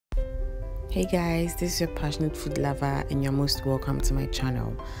Hey guys, this is your passionate food lover and you're most welcome to my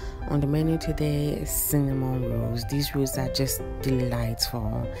channel. On the menu today is cinnamon rolls. These rolls are just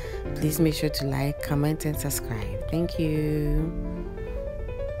delightful. Please make sure to like, comment and subscribe. Thank you.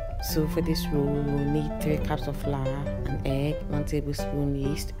 So for this roll, we'll need 3 cups of flour, an egg, 1 tablespoon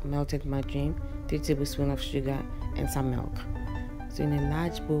yeast, melted margarine, 3 tablespoons of sugar and some milk. So in a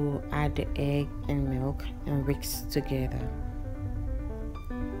large bowl, add the egg and milk and mix together.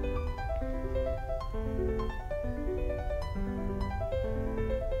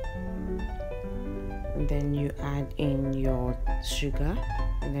 And then you add in your sugar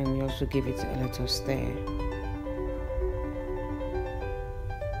and then you also give it a little stir.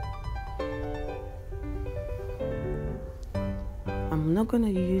 I'm not going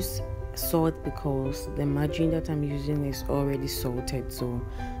to use salt because the margarine that I'm using is already salted, so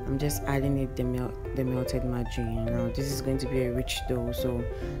I'm just adding it the melted margarine. Now this is going to be a rich dough, so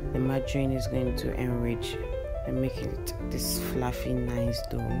the margarine is going to enrich and make it this fluffy nice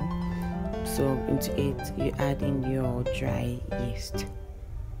dough. So into it you add in your dry yeast,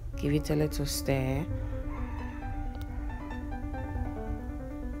 give it a little stir.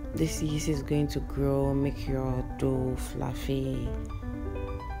 This yeast is going to grow, make your dough fluffy,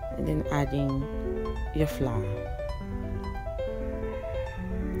 and then add in your flour.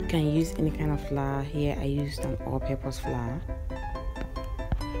 You can use any kind of flour. Here I used an all-purpose flour.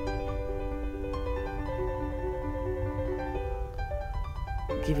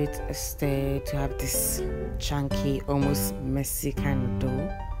 Give it a stir to have this chunky, almost messy kind of dough.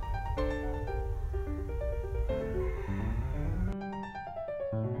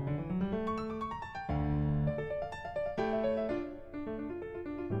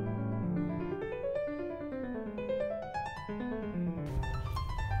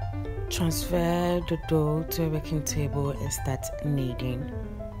 Transfer the dough to a baking table and start kneading.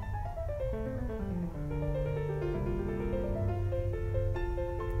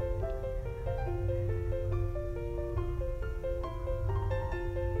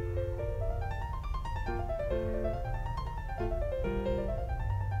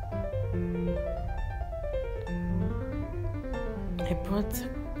 I brought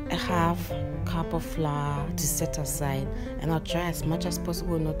a half cup of flour to set aside, and I'll try as much as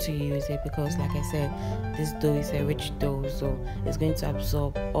possible not to use it because, like I said, this dough is a rich dough, so it's going to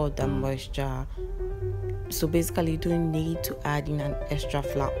absorb all the moisture. So basically you don't need to add in an extra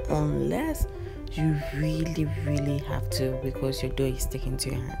flour unless you really have to, because your dough is sticking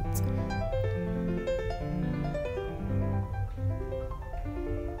to your hands.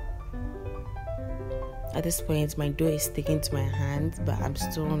 At this point, my dough is sticking to my hands, but I'm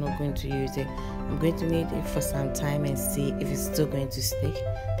still not going to use it. I'm going to knead it for some time and see if it's still going to stick.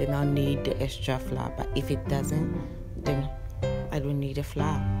 Then I'll need the extra flour. But if it doesn't, then I don't need the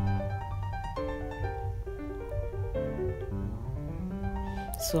flour.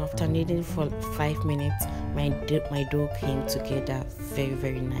 So after kneading for 5 minutes, my dough came together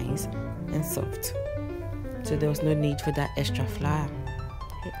very nice and soft. So there was no need for that extra flour.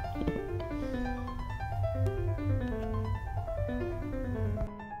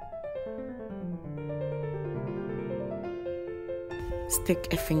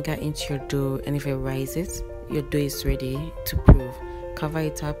 Stick a finger into your dough, and if it rises, your dough is ready to prove. Cover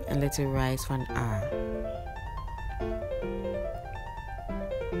it up and let it rise for an hour.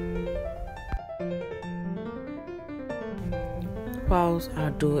 Whilst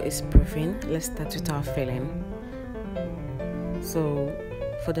our dough is proofing, let's start with our filling. So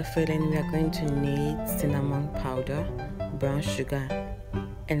for the filling, we are going to need cinnamon powder, brown sugar,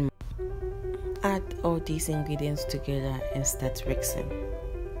 and add all these ingredients together and start mixing.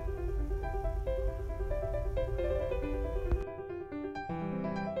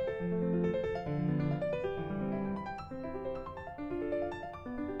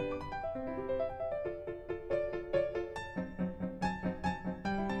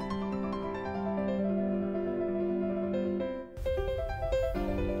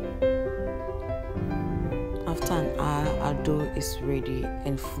 After an hour, our dough is ready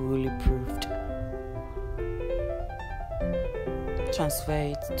and fully proofed.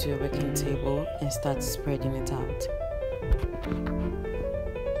 Transfer it to a baking table and start spreading it out.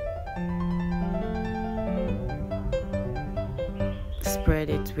 Spread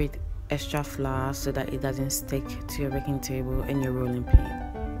it with extra flour so that it doesn't stick to your baking table and your rolling pin.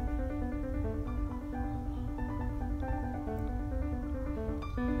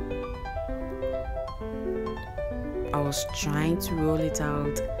 I was trying to roll it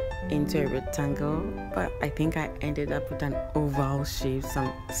out into a rectangle, but I think I ended up with an oval shape,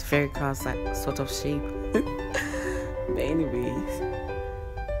 some spherical sort of shape. But anyways,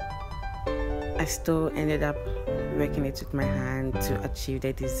 I still ended up working it with my hand to achieve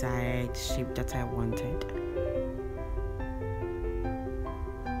the desired shape that I wanted.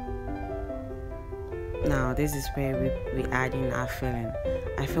 Now this is where we add in our filling.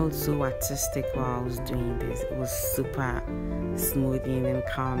 I felt so artistic while I was doing this. It was super smoothing and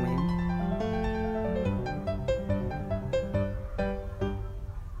calming.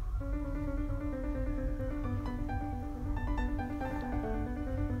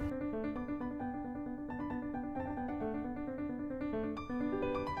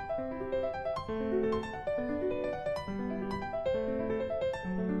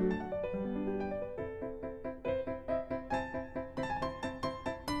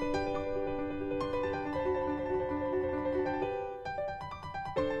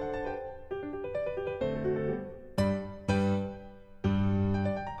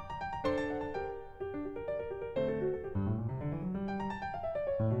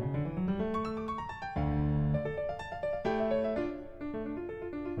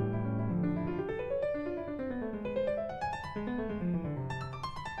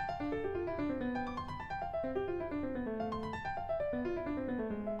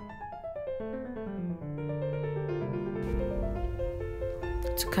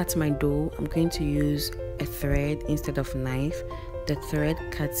 To cut my dough, I'm going to use a thread instead of knife. The thread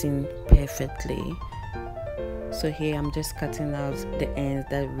cuts in perfectly. So here I'm just cutting out the ends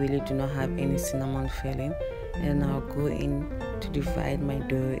that really do not have any cinnamon filling, and I'll go in to divide my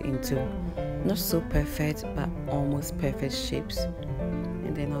dough into not so perfect but almost perfect shapes,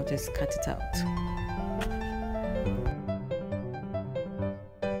 and then I'll just cut it out.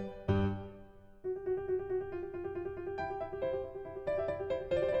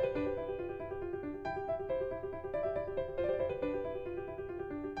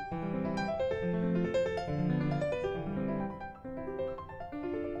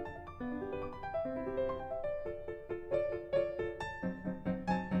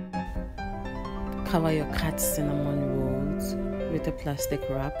 Cover your cut cinnamon rolls with a plastic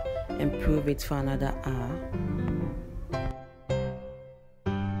wrap and prove it for another hour.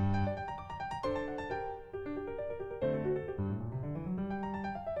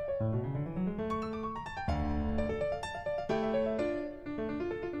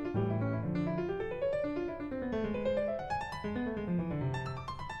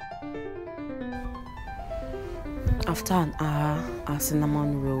 After an hour, our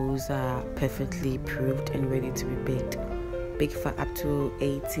cinnamon rolls are perfectly proofed and ready to be baked. Bake for up to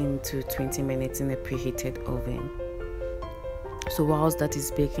 18 to 20 minutes in a preheated oven. So whilst that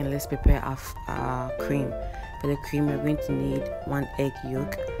is baking, let's prepare our cream. For the cream, we're going to need 1 egg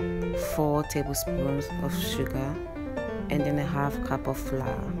yolk, 4 tablespoons of sugar, and then a half cup of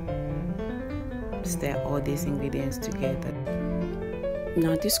flour. Stir all these ingredients together.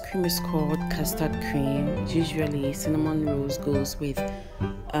 Now this cream is called custard cream. Usually cinnamon rolls goes with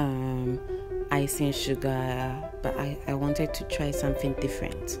icing sugar, but I wanted to try something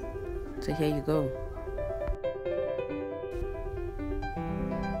different. So here you go.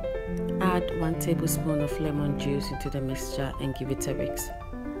 Add 1 tablespoon of lemon juice into the mixture and give it a mix.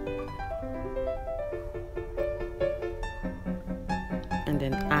 And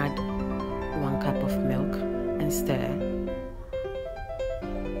then add 1 cup of milk and stir.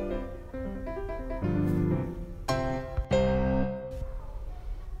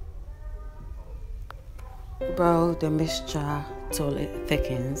 Boil the mixture till it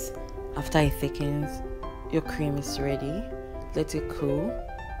thickens. After it thickens, your cream is ready. Let it cool,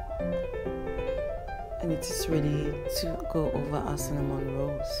 and it is ready to go over our cinnamon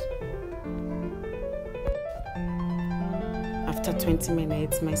rolls. After 20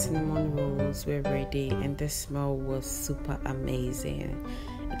 minutes, my cinnamon rolls were ready, and the smell was super amazing.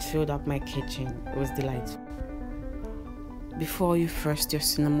 It filled up my kitchen. It was delightful. Before you frost your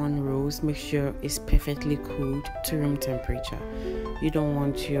cinnamon rolls, make sure it's perfectly cooled to room temperature. You don't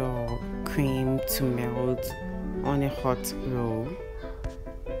want your cream to melt on a hot roll.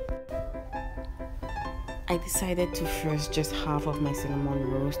 I decided to frost just half of my cinnamon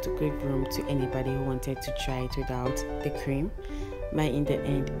rolls to give room to anybody who wanted to try it without the cream. But in the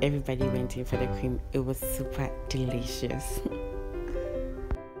end, everybody went in for the cream. It was super delicious.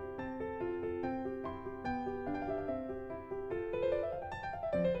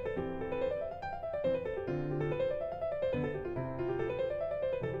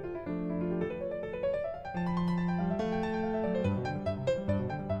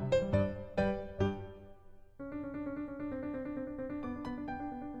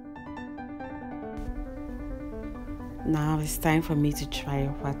 Now it's time for me to try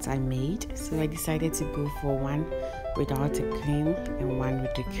what I made. So I decided to go for one without the cream and one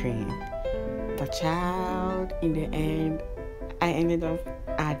with the cream. But child, in the end, I ended up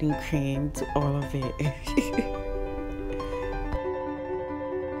adding cream to all of it.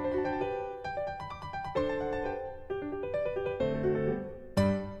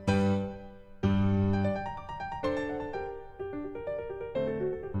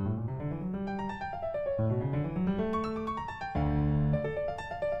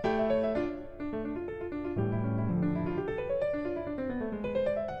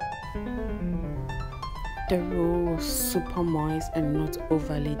 The roll was super moist and not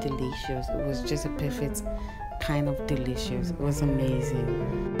overly delicious. It was just a perfect kind of delicious. It was amazing.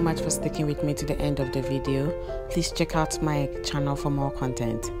 Thank you so much for sticking with me to the end of the video. Please check out my channel for more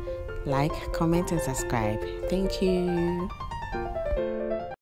content. Like, comment and subscribe. Thank you.